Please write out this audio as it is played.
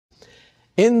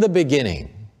In the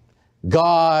beginning,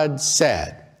 God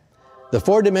said, the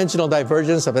four-dimensional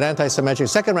divergence of an antisymmetric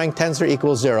second-rank tensor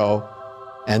equals 0,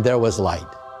 and there was light.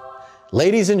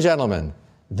 Ladies and gentlemen,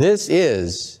 this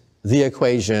is the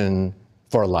equation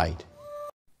for light.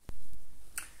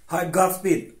 Hi,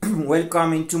 Godspeed.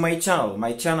 Welcome into my channel.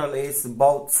 My channel is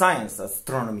about science,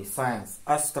 astronomy, science,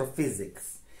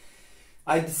 astrophysics.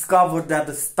 I discovered that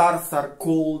the stars are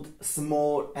cold,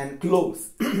 small and close.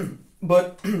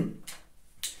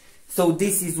 So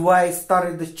this is why I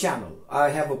started the channel. I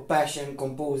have a passion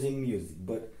composing music,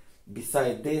 but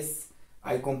beside this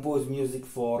I compose music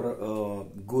for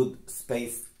good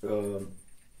space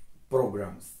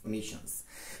programs, missions.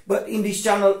 But in this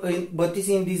channel, in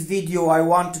this video, I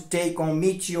want to take on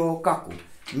Michio Kaku.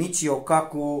 Michio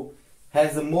Kaku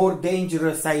has a more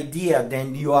dangerous idea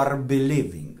than you are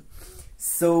believing.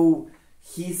 So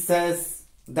he says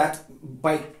that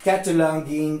by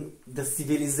cataloging the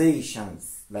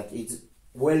civilizations, that it's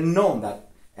well known that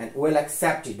and well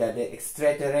accepted that the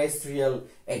extraterrestrial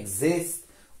exist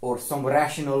or some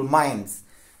rational minds,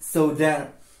 so then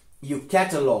you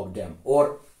catalog them,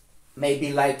 or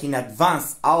maybe like in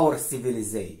advance our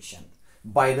civilization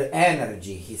by the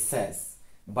energy, he says,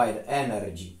 by the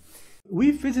energy.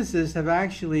 We physicists have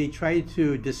actually tried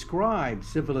to describe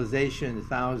civilization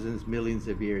thousands, millions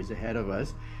of years ahead of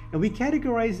us, and we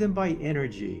categorize them by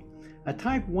energy. A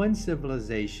type 1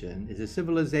 civilization is a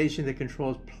civilization that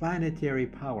controls planetary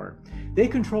power. They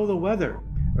control the weather,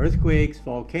 earthquakes,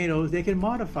 volcanoes, they can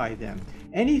modify them.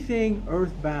 Anything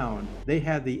earthbound, they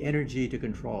have the energy to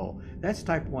control. That's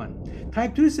type 1.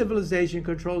 Type 2 civilization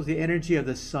controls the energy of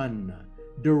the sun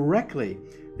directly.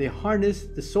 They harness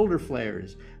the solar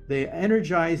flares. They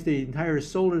energize the entire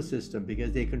solar system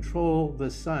because they control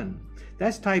the sun.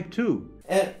 That's type 2.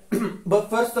 But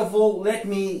first of all, let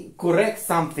me correct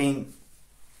something.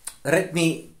 Let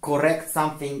me correct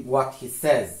something what he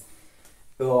says.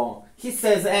 He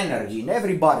says energy, and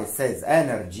everybody says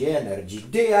energy, energy.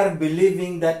 They are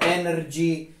believing that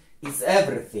energy is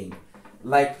everything.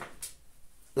 But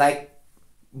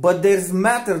there's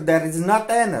matter that is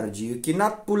not energy. You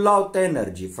cannot pull out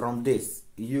energy from this.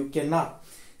 You cannot.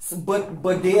 So,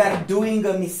 but they are doing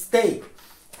a mistake.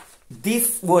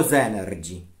 This was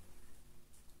energy.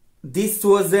 This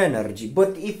was energy.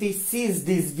 But if he sees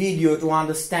this video to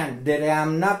understand that I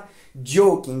am not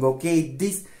joking, okay,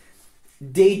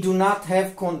 they do not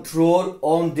have control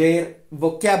on their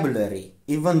vocabulary.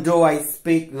 Even though I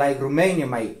speak like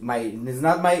Romanian, it's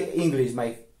not my English,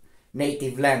 my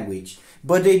native language,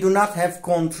 but they do not have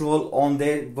control on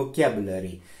their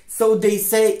vocabulary. So they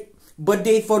say, but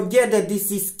they forget that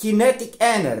this is kinetic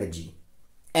energy.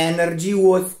 Energy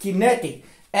was kinetic,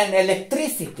 and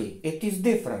electricity, it is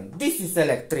different. This is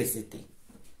electricity.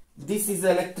 This is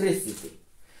electricity.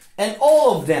 And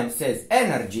all of them says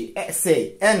energy,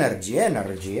 say energy,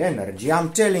 energy, energy.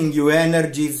 I'm telling you,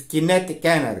 energy is kinetic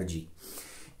energy.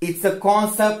 It's a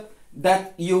concept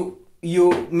that you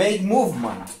make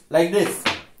movement like this.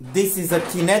 This is a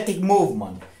kinetic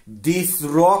movement. This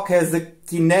rock has a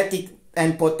kinetic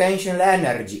and potential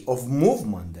energy of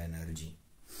movement energy.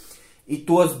 It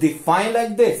was defined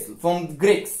like this from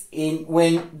Greeks.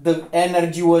 When the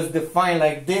energy was defined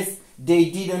like this, they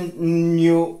didn't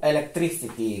knew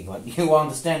electricity even. You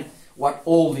understand what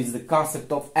all is the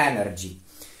concept of energy.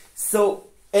 So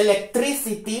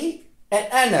electricity and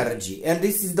energy, and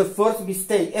this is the first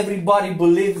mistake. Everybody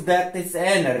believes that it's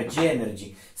energy,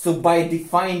 energy. So by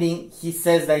defining, he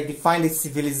says I defined a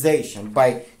civilization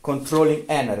by controlling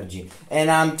energy. And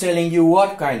I'm telling you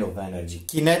what kind of energy.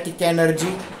 Kinetic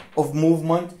energy of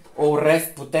movement, or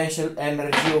rest potential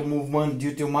energy of movement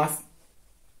due to mass.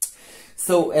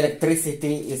 So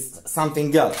electricity is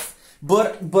something else.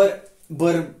 But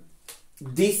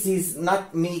this is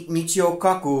not Michio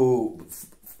Kaku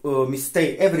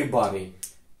mistake. Everybody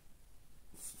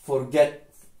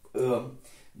forget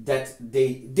that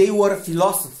they were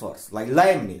philosophers like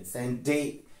Leibniz, and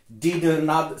they did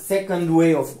another second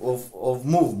way of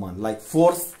movement, like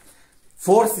force.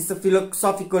 Force is a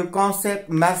philosophical concept,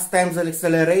 mass times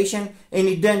acceleration, and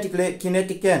identical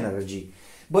kinetic energy.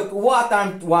 But what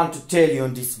I want to tell you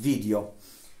in this video,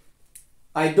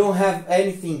 I don't have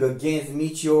anything against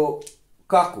Michio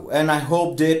Kaku, and I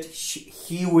hope that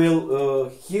he will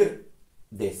hear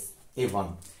this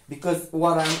even, because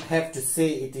what I have to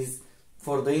say, it is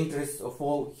for the interest of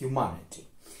all humanity.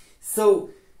 So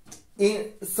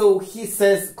he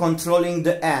says controlling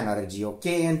the energy,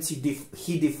 okay, and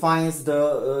he defines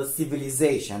the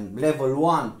civilization level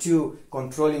 1, 2,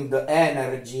 controlling the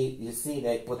energy, you see,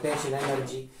 the potential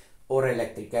energy or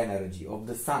electric energy of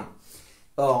the sun.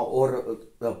 or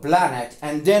a planet,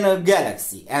 and then a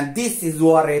galaxy. And this is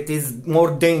where it is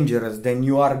more dangerous than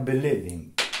you are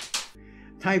believing.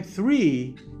 Type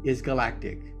 3 is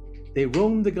galactic. They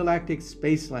roam the galactic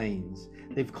space lanes.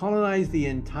 They've colonized the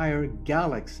entire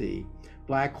galaxy.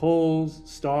 Black holes,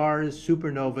 stars,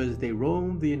 supernovas, they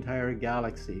roam the entire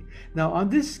galaxy. Now, on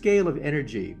this scale of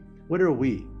energy, what are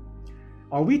we?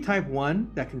 Are we type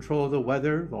 1 that control the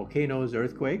weather, volcanoes,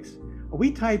 earthquakes? Are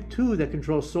we type 2 that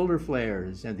control solar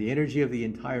flares and the energy of the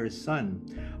entire sun?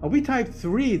 Are we type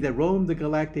 3 that roam the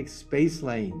galactic space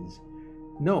lanes?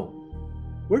 No,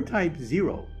 we're type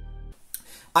 0.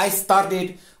 I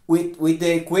started with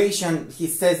the equation, he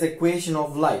says equation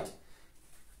of light.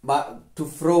 But to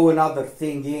throw another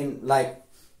thing in, like,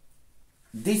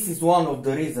 this is one of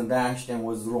the reasons that Einstein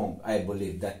was wrong, I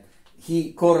believe, that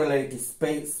he correlated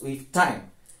space with time.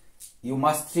 You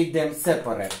must treat them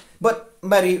separate. But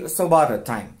maybe some other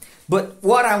time. But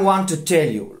what I want to tell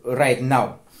you right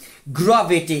now,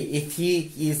 gravity, if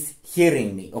he is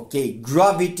hearing me, okay,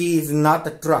 gravity is not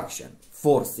attraction.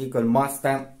 Force equal mass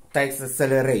times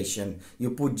acceleration.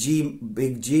 You put G,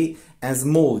 big G, and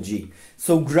small g.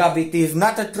 So gravity is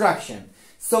not attraction.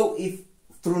 So if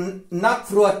not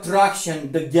through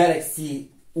attraction the galaxy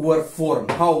were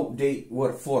formed, how they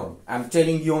were formed, I'm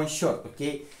telling you in short,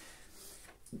 okay,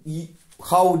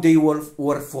 how they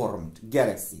were formed,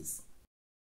 galaxies.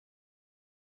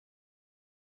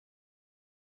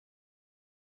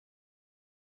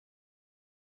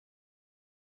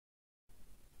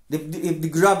 If the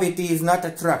gravity is not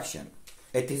attraction,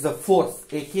 it is a force,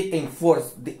 a hitting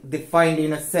force defined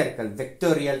in a circle,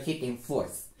 vectorial hitting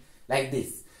force, like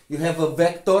this. You have a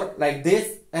vector like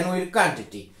this and with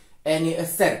quantity and a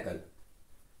circle.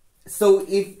 So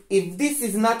if this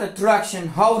is not attraction,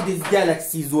 how these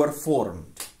galaxies were formed?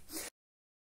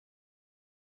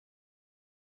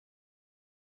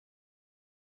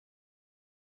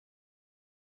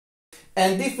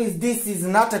 And if this is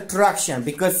not attraction,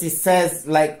 because it says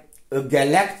like a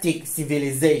galactic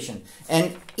civilization,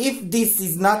 and if this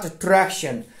is not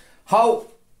attraction, how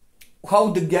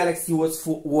the galaxy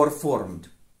were formed?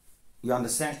 You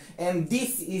understand? And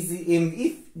this is,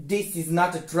 if this is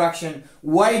not attraction,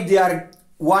 why they are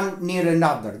one near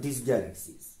another, these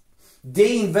galaxies?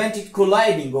 They invented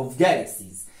colliding of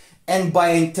galaxies, and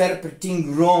by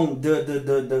interpreting wrong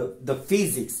the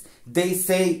physics, they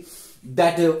say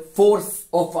that the force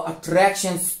of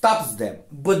attraction stops them,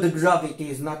 but the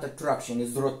gravity is not attraction,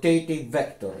 it's rotating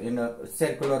vector in a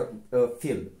circular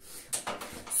field.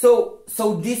 So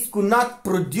this could not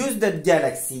produce that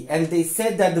galaxy, and they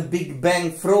said that the Big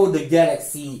Bang throw the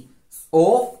galaxy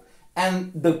off,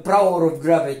 and the power of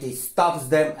gravity stops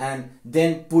them and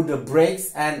then put the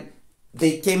brakes, and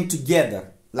they came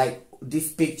together like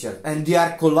this picture, and they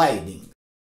are colliding.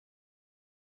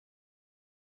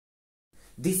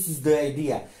 This is the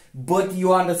idea. But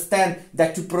you understand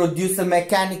that to produce a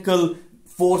mechanical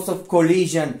force of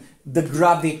collision, the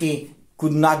gravity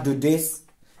could not do this.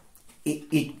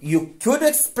 You could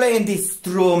explain this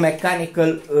through a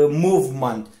mechanical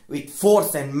movement with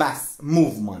force and mass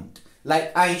movement,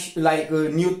 like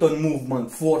Newton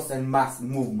movement, force and mass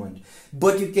movement.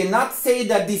 But you cannot say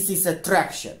that this is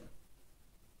attraction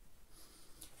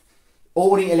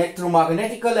or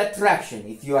electromagnetic attraction,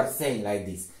 if you are saying like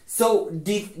this. So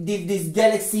this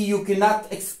galaxy, you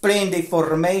cannot explain the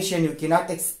formation, you cannot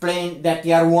explain that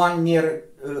they are one near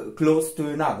close to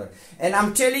another. And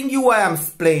I'm telling you why I'm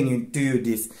explaining to you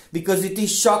this, because it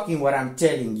is shocking what I'm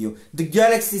telling you. The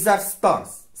galaxies are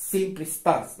stars, simply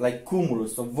stars, like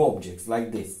cumulus of objects,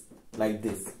 like this,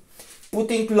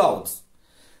 putting clouds,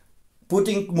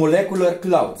 putting molecular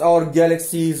clouds. Our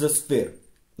galaxy is a sphere,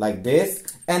 like this,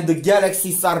 and the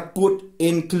galaxies are put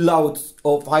in clouds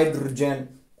of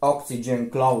hydrogen, oxygen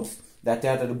clouds that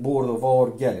are at the border of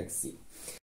our galaxy.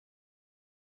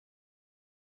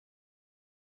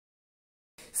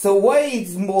 So why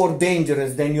it's more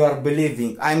dangerous than you are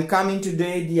believing? I'm coming to the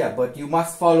idea, but you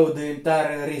must follow the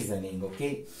entire reasoning,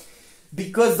 okay?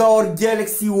 Because our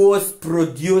galaxy was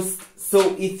produced,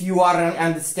 so if you are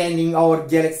understanding, our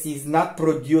galaxy is not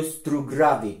produced through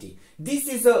gravity. This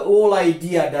is the whole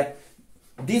idea that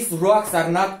these rocks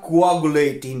are not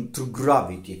coagulating through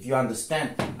gravity, if you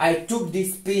understand. I took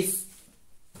this piece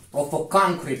of a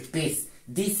concrete piece.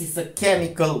 This is a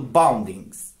chemical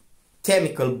bondings.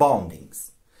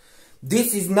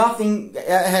 This is nothing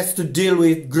has to deal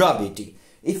with gravity.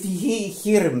 If you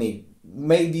hear me,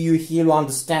 maybe you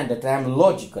understand that I am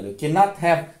logical. You cannot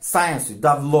have science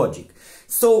without logic.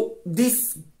 So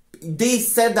this they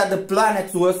said that the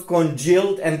planet was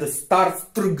congealed and the stars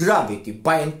through gravity.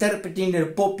 By interpreting in a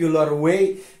popular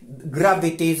way,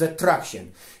 gravity is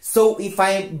attraction. So if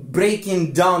I'm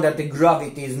breaking down that the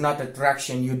gravity is not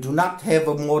attraction, you do not have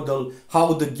a model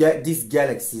how these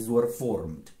galaxies were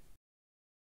formed.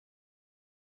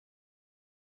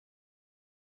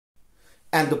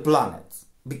 And the planets.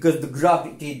 Because the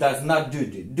gravity does not do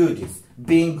this.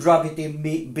 Being gravity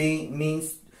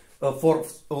means a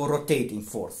force or rotating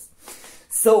force.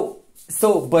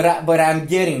 But I'm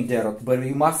getting there, but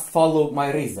we must follow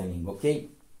my reasoning, okay?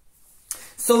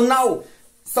 So now,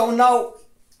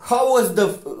 how was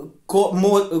the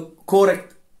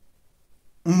correct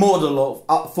model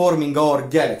of forming our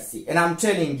galaxy? And I'm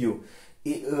telling you,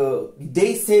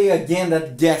 they say again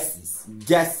that gases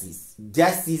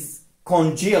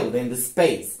congealed in the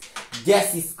space.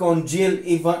 Gases congeal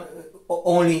even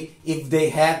only if they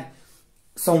have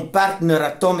some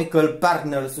atomical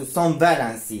partners with some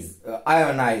valencies,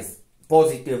 ionized,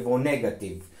 positive or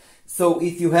negative. So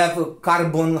if you have a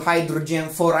carbon, hydrogen,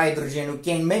 4 hydrogen, you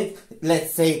can make,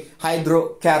 let's say,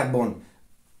 hydrocarbon,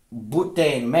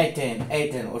 butane, methane,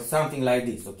 ethane, or something like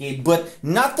this, okay? But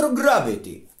not through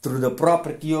gravity, through the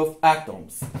property of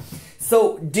atoms.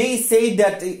 So they say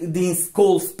that these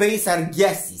cold space are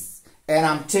gases, and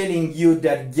I'm telling you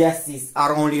that gases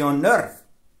are only on Earth,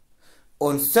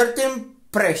 on certain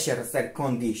pressures and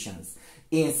conditions.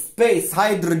 In space,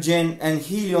 hydrogen and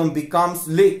helium becomes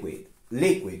liquid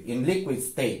in liquid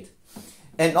state,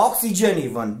 and oxygen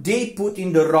even, they put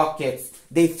in the rockets,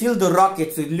 they fill the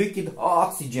rockets with liquid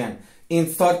oxygen in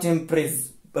certain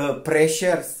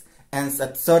pressures and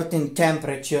at certain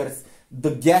temperatures.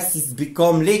 The gases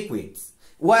become liquids.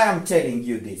 Why I'm telling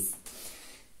you this?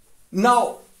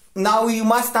 Now you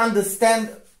must understand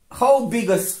how big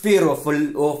a sphere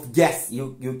of gas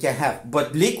you can have,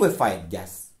 but liquefied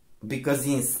gas, because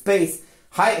in space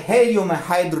helium and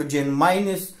hydrogen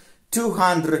minus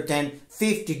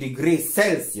 250 degrees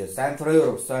Celsius. I'm from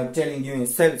Europe, so I'm telling you in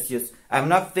Celsius. I'm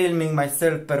not filming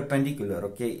myself perpendicular,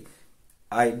 okay?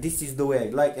 This is the way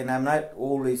I like, and I'm not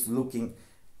always looking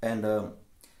and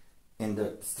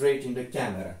straight in the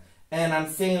camera. And I'm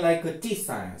saying like a tea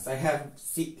science. I have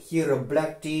here a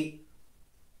black tea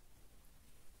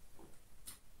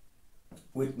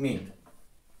with mint.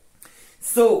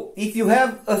 So if you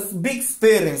have a big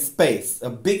sphere in space,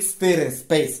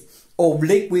 of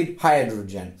liquid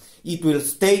hydrogen, it will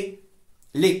stay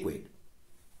liquid.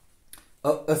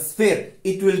 A sphere,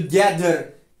 it will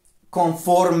gather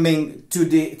conforming to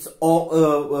the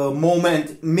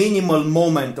minimal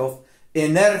moment of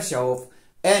inertia, of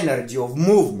energy, of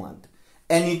movement,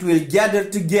 and it will gather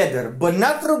together, but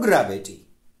not through gravity.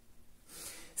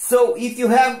 So if you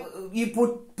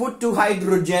put to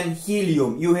hydrogen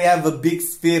helium, you have a big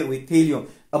sphere with helium,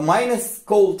 a minus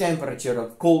cold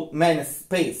temperature, minus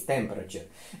space temperature.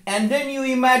 And then you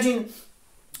imagine,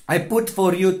 I put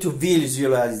for you to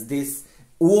visualize this,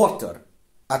 water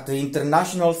at the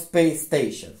International Space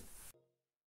Station.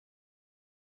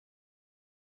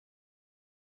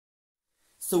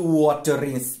 So water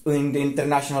in the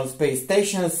International Space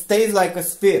Station stays like a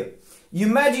sphere. You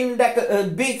imagine like a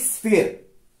big sphere,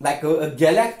 like a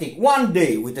galactic, one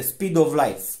day with the speed of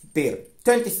light sphere,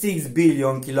 26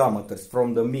 billion kilometers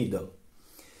from the middle.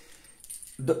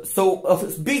 So a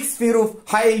big sphere of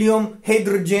helium,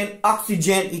 hydrogen,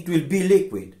 oxygen, it will be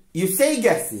liquid. You say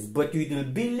gases, but it will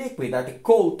be liquid. At a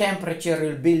cold temperature, it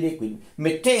will be liquid.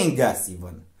 Methane gas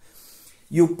even.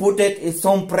 You put it in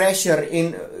some pressure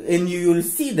in, and you will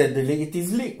see that it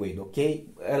is liquid, okay?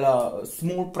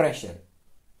 Small pressure.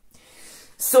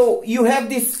 So you have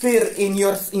this sphere in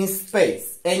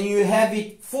space, and you have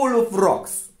it full of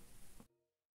rocks.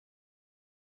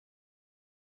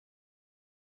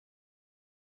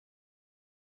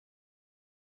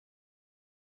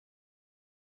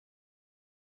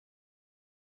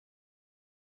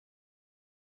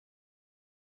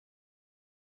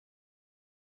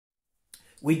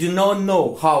 We do not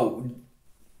know how,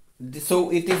 so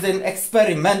it is an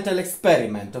experimental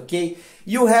experiment, okay?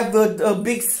 You have a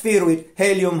big sphere with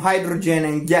helium, hydrogen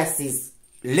and gases,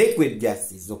 liquid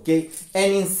gases, okay?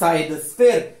 And inside the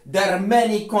sphere there are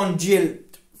many congealed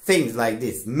things like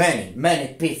this,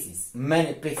 many pieces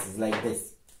like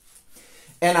this.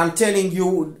 And I'm telling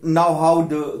you now how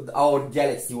our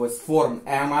galaxy was formed,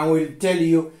 and I will tell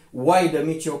you why the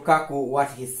Michio Kaku, what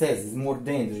he says is more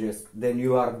dangerous than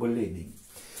you are believing.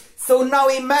 So now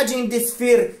imagine this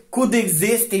sphere could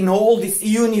exist in all this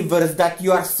universe that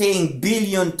you are saying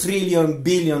billion, trillion,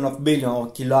 billion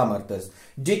of kilometers.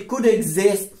 It could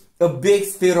exist a big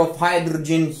sphere of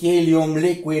hydrogen, helium,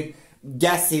 liquid,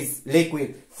 gases,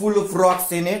 liquid, full of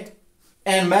rocks in it.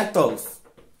 and metals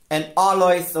and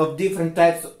alloys of different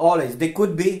types of alloys. They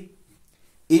could be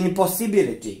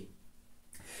impossibility.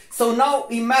 So now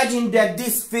imagine that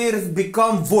these spheres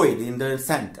become void in the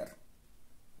center.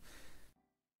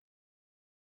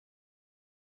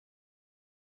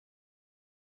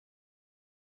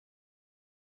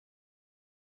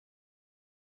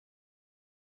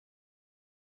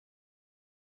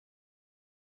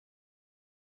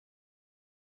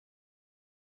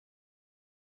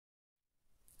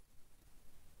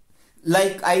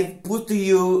 Like I put to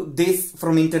you this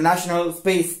from International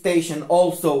Space Station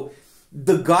also,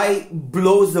 the guy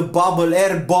blows a bubble,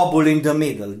 air bubble in the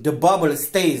middle. The bubble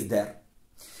stays there.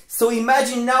 So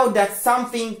imagine now that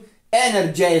something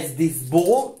energizes this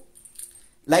ball,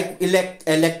 like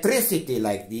electricity,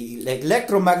 like the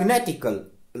electromagnetical,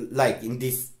 like in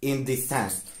this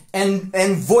sense, and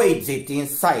voids it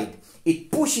inside.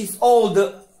 It pushes all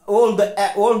the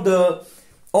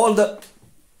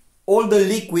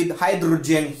liquid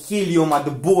hydrogen, helium at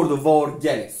the border of our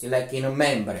galaxy, like in a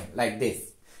membrane, like this.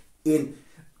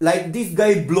 Like this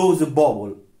guy blows a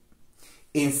bubble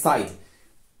inside.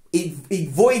 It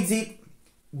voids it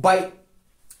by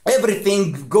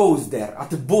everything goes there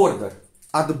at the border,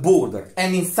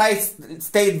 and inside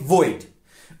stayed void.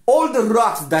 All the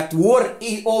rocks that were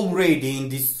already in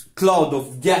this cloud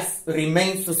of gas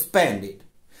remain suspended.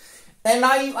 And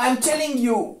I'm telling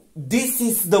you, this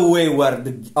is the way where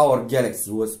our galaxy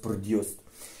was produced.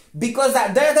 Because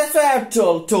that's why I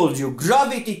told you,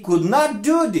 gravity could not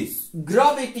do this.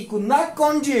 Gravity could not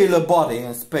congeal a body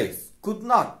in space. Could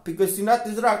not, because it's not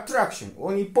attraction,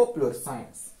 only popular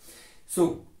science.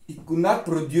 So it could not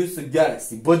produce a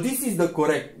galaxy. But this is the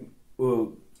correct.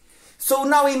 So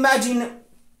now imagine,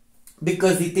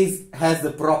 because it has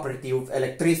the property of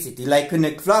electricity, like in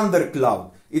a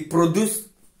thundercloud, it produces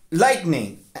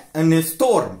lightning and a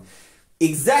storm.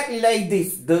 Exactly like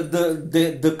this,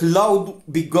 the cloud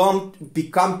become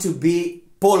to be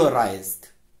polarized,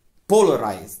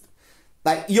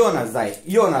 like ionized,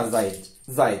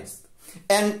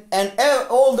 and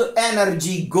all the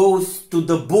energy goes to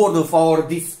the border of our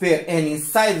this sphere, and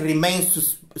inside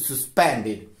remains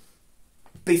suspended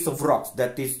piece of rocks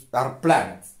that are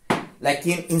planets, like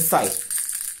inside,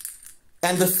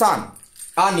 and the sun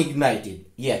unignited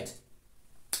yet.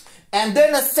 And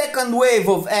then a second wave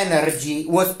of energy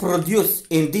was produced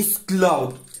in this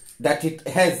cloud that it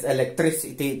has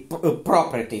electricity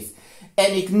properties,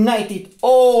 and ignited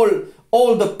all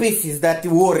the pieces that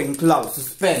were in cloud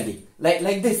suspended,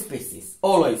 like these pieces,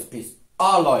 alloys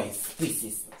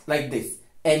pieces, like this,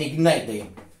 and ignite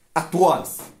them at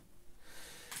once.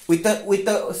 With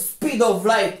the speed of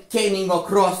light coming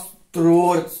across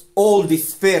towards all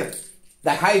this sphere,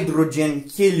 the hydrogen,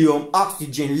 helium,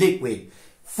 oxygen liquid,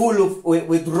 full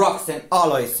with rocks and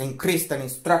alloys and crystalline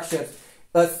structures,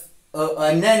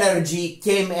 an energy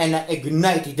came and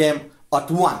ignited them at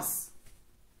once.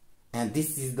 And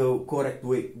this is the correct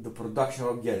way, the production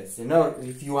of galaxy. Now,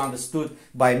 if you understood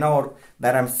by now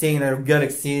that I'm saying that a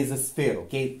galaxy is a sphere,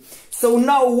 okay? So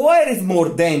now, what is more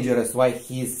dangerous, what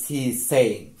he is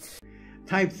saying?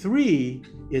 Type 3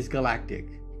 is galactic.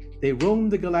 They roam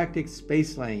the galactic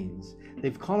space lanes.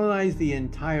 They've colonized the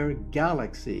entire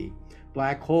galaxy.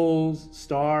 Black holes,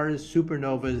 stars,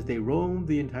 supernovas, they roam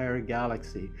the entire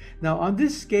galaxy. Now, on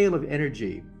this scale of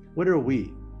energy, what are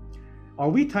we? Are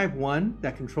we type 1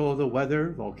 that control the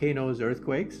weather, volcanoes,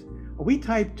 earthquakes? Are we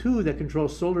type 2 that control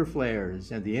solar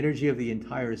flares and the energy of the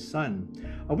entire sun?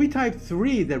 Are we type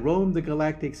 3 that roam the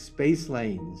galactic space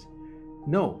lanes?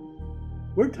 No,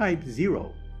 we're type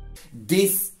 0.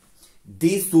 These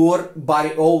were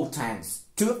by old times.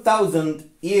 2000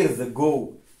 years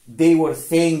ago, they were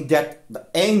saying that the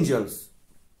angels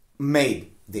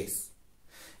made this.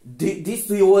 This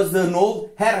was an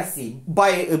old heresy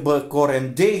by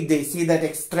current day. They see that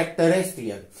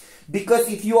extraterrestrial. Because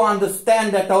if you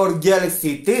understand that our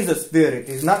galaxy, it is a sphere, it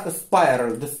is not a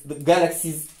spiral. The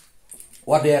galaxies,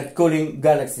 what they are calling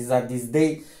galaxies at this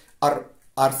day, are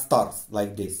stars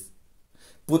like this.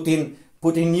 Put in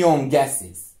neon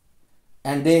gases.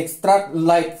 And they extract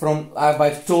light from,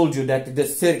 I've told you that the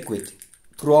circuit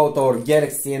throughout our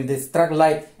galaxy, and they extract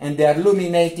light and they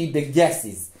illuminated the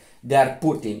gases they are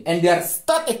put in, and they are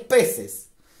static pieces.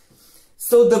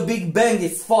 So the Big Bang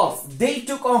is false. They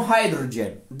took on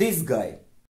hydrogen, this guy.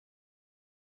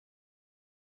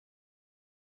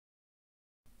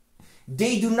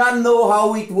 They do not know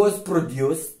how it was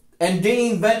produced, and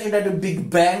they invented at the Big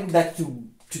Bang that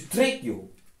to trick you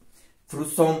through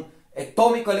some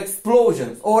atomical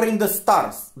explosions, or in the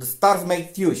stars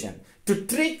make fusion, to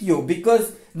trick you,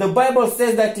 because the Bible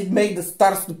says that it made the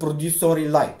stars to produce only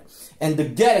light, and the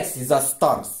galaxies are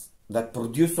stars. that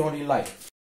produce only light.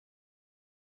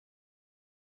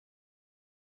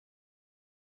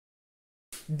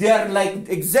 They are like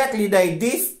exactly like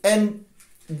this, and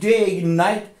they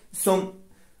ignite some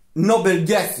noble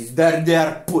gases that they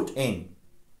are put in.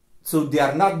 So they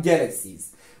are not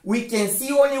galaxies. We can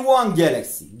see only one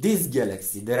galaxy, this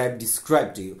galaxy that I've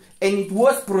described to you, and it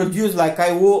was produced like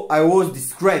I was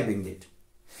describing it.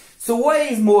 So why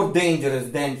is more dangerous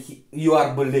than you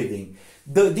are believing?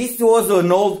 This was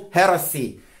an old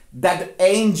heresy that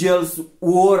angels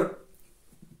were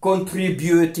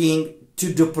contributing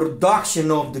to the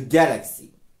production of the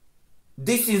galaxy.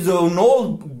 This is an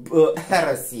old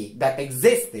heresy that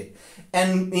existed,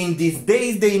 and in these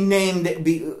days they named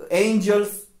the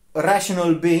angels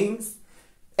rational beings,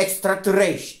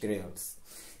 extraterrestrials.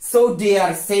 So they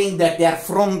are saying that they are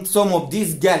from some of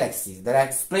these galaxies that I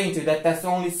explained to you, that that's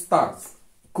only stars,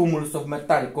 cumulus of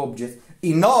metallic objects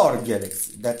in our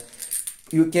galaxy that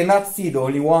you cannot see the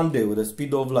only one day with the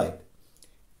speed of light.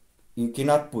 You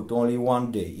cannot put only one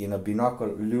day in a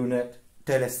binocular, lunette,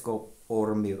 telescope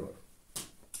or a mirror.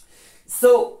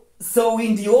 So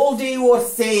in the old day you were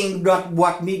saying that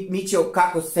what Michio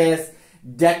Kaku says,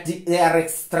 that they are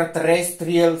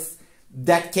extraterrestrials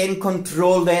that can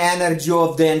control the energy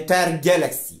of the entire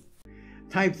galaxy.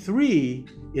 Type 3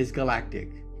 is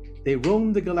galactic. They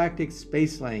roam the galactic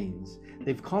space lanes.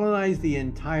 They've colonized the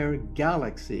entire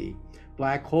galaxy.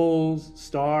 Black holes,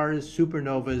 stars,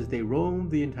 supernovas, they roam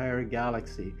the entire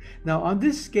galaxy. Now, on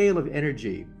this scale of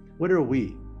energy, what are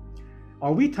we?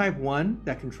 Are we type 1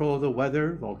 that control the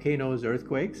weather, volcanoes,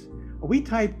 earthquakes? Are we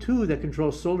type 2 that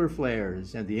control solar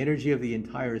flares and the energy of the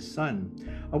entire sun?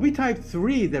 Are we type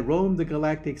 3 that roam the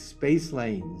galactic space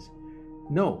lanes?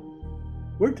 No,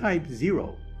 we're type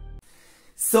 0.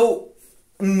 So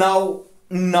now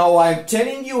I'm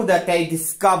telling you that I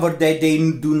discovered that they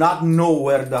do not know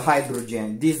where the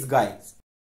hydrogen, these guys,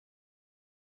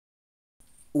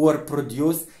 were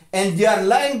produced, and they are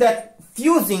lying that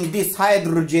fusing this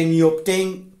hydrogen you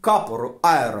obtain copper or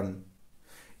iron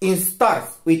in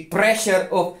stars with pressure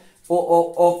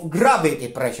of gravity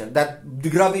pressure, that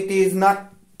gravity is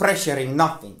not pressuring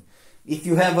nothing. If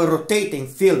you have a rotating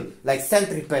field like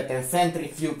centripede and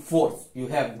centrifuge force, you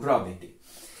have gravity.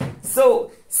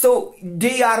 So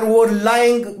they were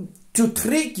lying to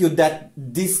trick you that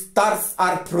these stars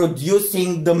are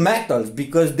producing the metals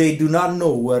because they do not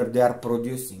know where they are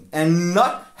producing, and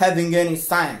not having any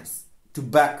science to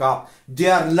back up. They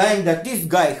are lying that this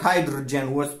guy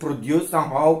hydrogen was produced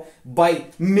somehow by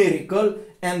miracle,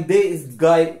 and this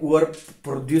guy were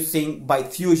producing by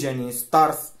fusion in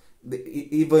stars,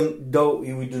 even though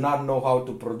we do not know how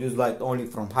to produce light only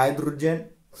from hydrogen.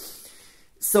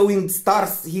 So in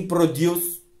stars he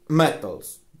produced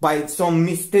metals by some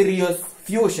mysterious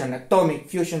fusion, atomic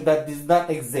fusion that does not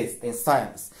exist in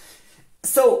science.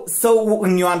 So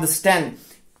when you understand,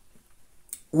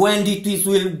 when it is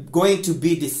going to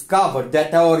be discovered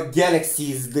that our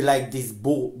galaxy is like this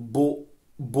bowl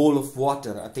of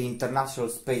water at the International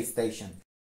Space Station.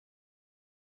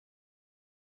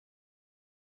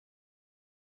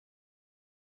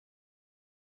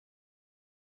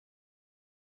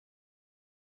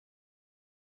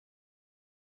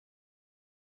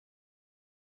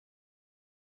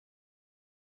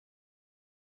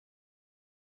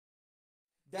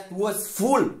 That was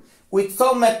full with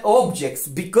so many objects,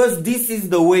 because this is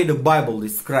the way the Bible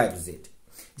describes it.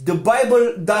 The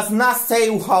Bible does not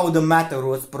say how the matter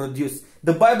was produced.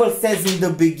 The Bible says in the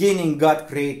beginning God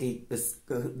created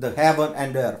the heaven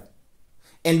and the earth.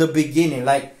 In the beginning,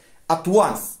 like at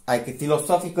once, like a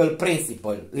philosophical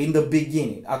principle, in the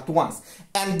beginning, at once.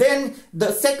 And then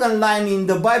the second line in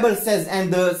the Bible says,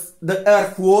 and the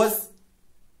earth was,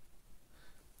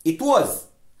 it was.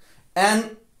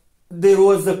 And there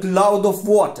was a cloud of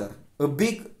water, a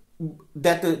big,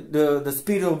 that the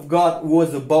Spirit of God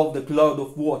was above the cloud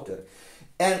of water.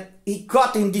 And he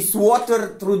cut in this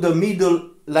water through the middle,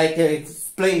 like I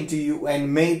explained to you,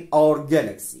 and made our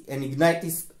galaxy, and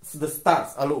ignited the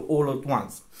stars all at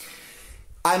once.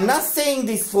 I'm not saying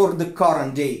this for the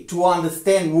current day, to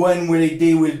understand when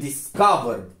they will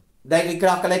discover, like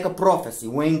a prophecy,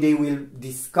 when they will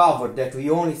discover that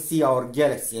we only see our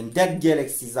galaxy, and that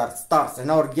galaxies are stars, and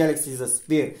our galaxy is a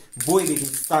sphere, void in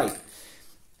its sight.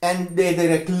 And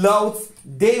the clouds,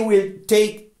 they will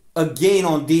take again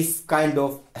on this kind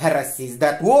of heresies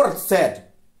that were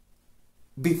said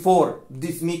before.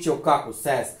 This Michio Kaku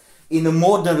says, in a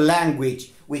modern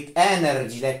language, with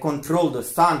energy that control the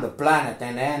sun, the planet,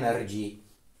 and energy.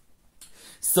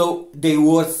 So they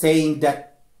were saying that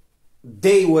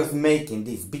they was making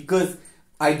this, because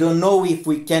I don't know if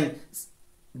we can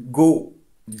go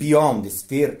beyond this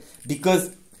sphere,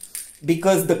 because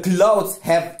Because the clouds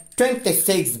have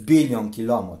 26 billion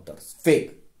kilometers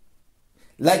thick.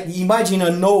 Like imagine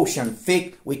an ocean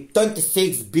thick with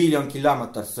 26 billion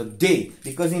kilometers a day.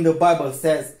 Because in the Bible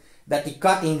says that it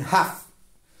cut in half.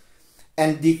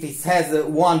 And if it has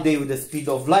one day with the speed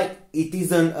of light, it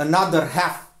is another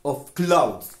half of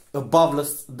clouds above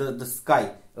the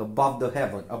sky, above the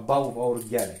heaven, above our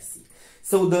galaxy.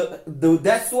 So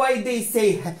that's why they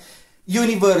say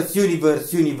universe,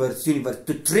 universe, universe, universe,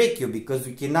 to trick you, because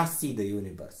we cannot see the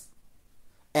universe.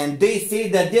 And they say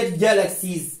that their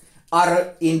galaxies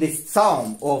are in the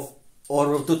sum of,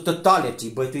 or the totality,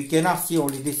 but we cannot see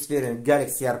only this sphere, and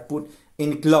galaxies are put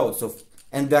in clouds of,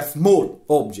 and they're small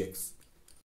objects.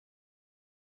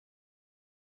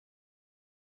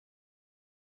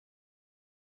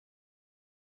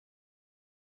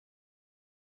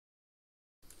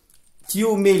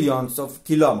 Few millions of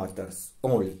kilometers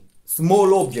only.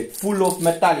 Small object, full of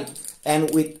metallic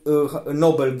and with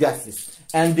noble gases.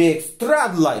 And they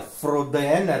extract life from the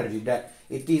energy that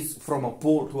it is from a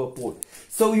pole to a pole.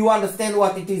 So you understand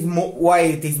what it is, why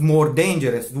it is more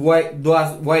dangerous, why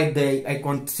I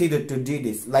consider to do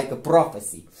this like a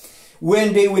prophecy.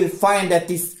 When they will find that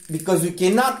this, because we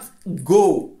cannot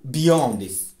go beyond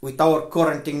this with our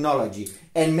current technology,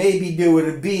 and maybe there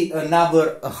will be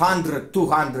another 100,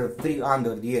 200,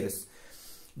 300 years,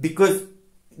 because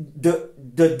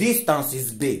the distance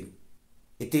is big.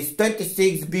 It is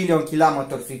 26 billion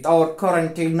kilometers. With our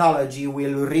current technology,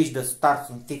 will reach the stars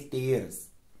in 50 years.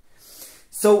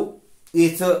 So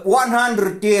it's a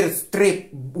 100 years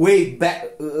trip way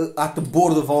back at the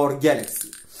border of our galaxy.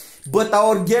 But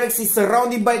our galaxy is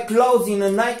surrounded by clouds in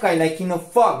a night sky, like in a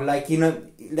fog, like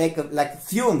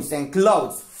fumes and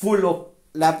clouds full of,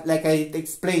 like I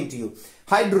explained to you,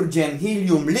 hydrogen,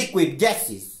 helium, liquid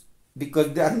gases,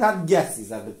 because they are not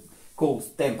gases at the cold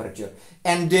temperature.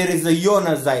 And there is a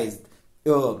ionized,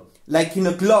 like in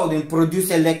a cloud, and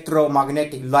produce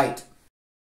electromagnetic light.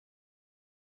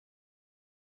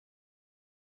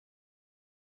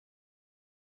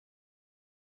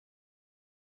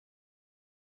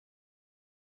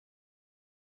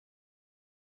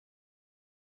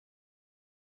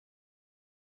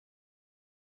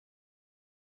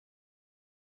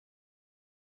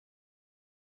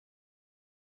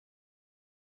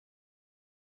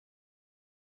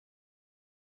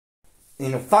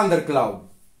 In a thundercloud,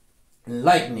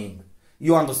 lightning,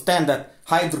 you understand that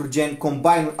hydrogen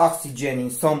combined with oxygen in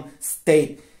some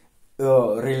state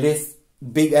release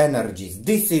big energies.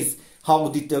 This is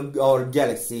how our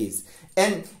galaxy is.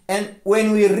 And when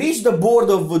we reach the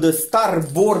border of the star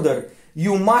border,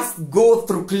 you must go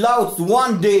through clouds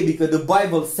one day, because the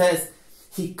Bible says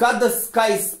he cut the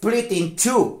sky split in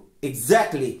two,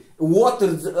 exactly,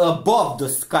 waters above the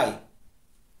sky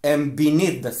and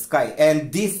beneath the sky,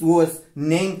 and this was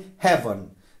named heaven.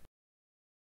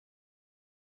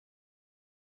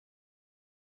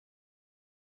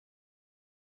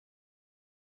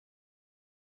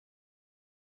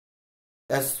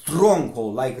 A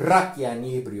stronghold, like Rakia in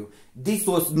Hebrew. This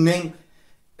was named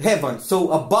heaven.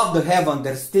 So above the heaven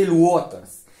there's still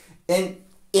waters, and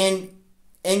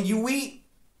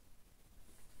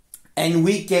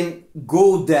we can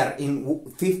go there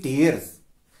in 50 years,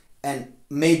 and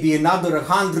maybe another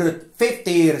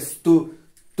 150 years to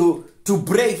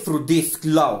break through this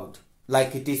cloud,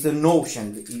 like it is an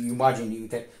ocean. You imagine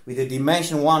with a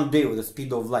dimension one day with the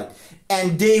speed of light,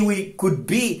 and we could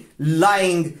be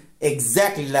lying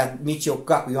exactly like Michio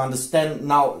Kaku. You understand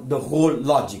now the whole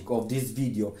logic of this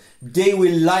video. They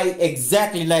will lie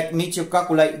exactly like Michio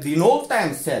Kaku, like the old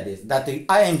times said this, that the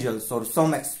angels or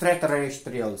some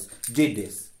extraterrestrials did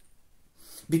this.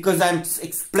 Because I'm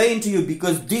explaining to you,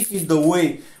 because this is the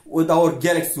way what our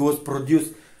galaxy was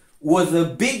produced, was a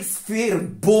big sphere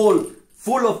ball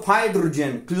full of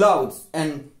hydrogen clouds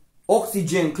and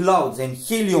oxygen clouds and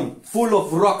helium full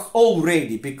of rocks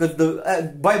already, because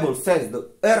the Bible says the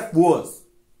earth was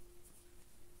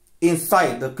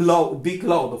inside the cloud, big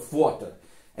cloud of water,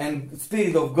 and the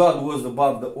Spirit of God was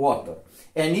above the water,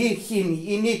 and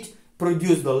in it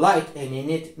produced the light, and in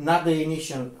it not the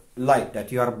initial light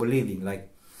that you are believing, like.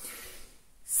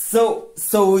 So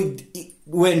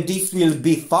when this will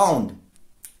be found,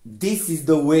 this is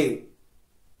the way,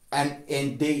 and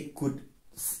they could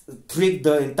trick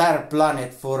the entire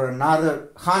planet for another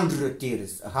 100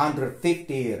 years,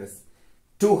 150 years,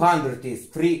 200 years,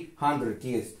 300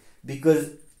 years, because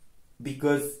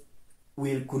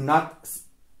we could not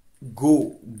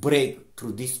break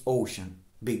through this ocean,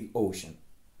 big ocean.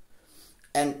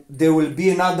 And there will be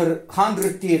another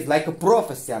 100 years, like a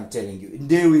prophecy, I'm telling you.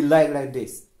 They will lie like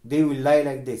this. They will lie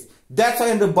like this. That's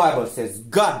why in the Bible says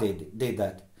God did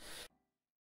that.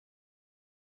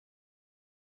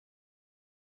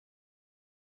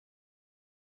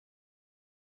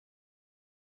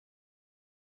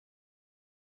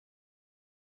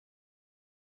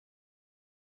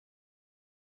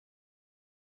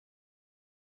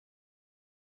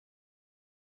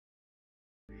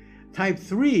 Type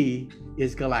 3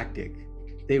 is galactic.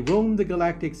 They roam the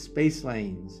galactic space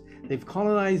lanes. They've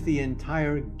colonized the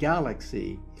entire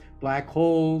galaxy. Black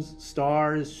holes,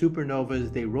 stars,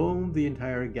 supernovas, they roam the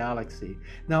entire galaxy.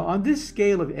 Now, on this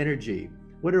scale of energy,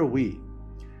 what are we?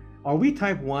 Are we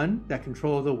type 1 that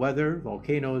control the weather,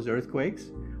 volcanoes,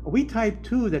 earthquakes? Are we type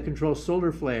 2 that control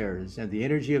solar flares and the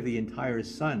energy of the entire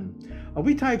sun? Are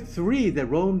we type 3 that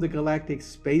roam the galactic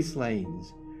space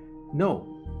lanes?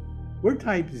 No, we're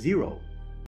type 0.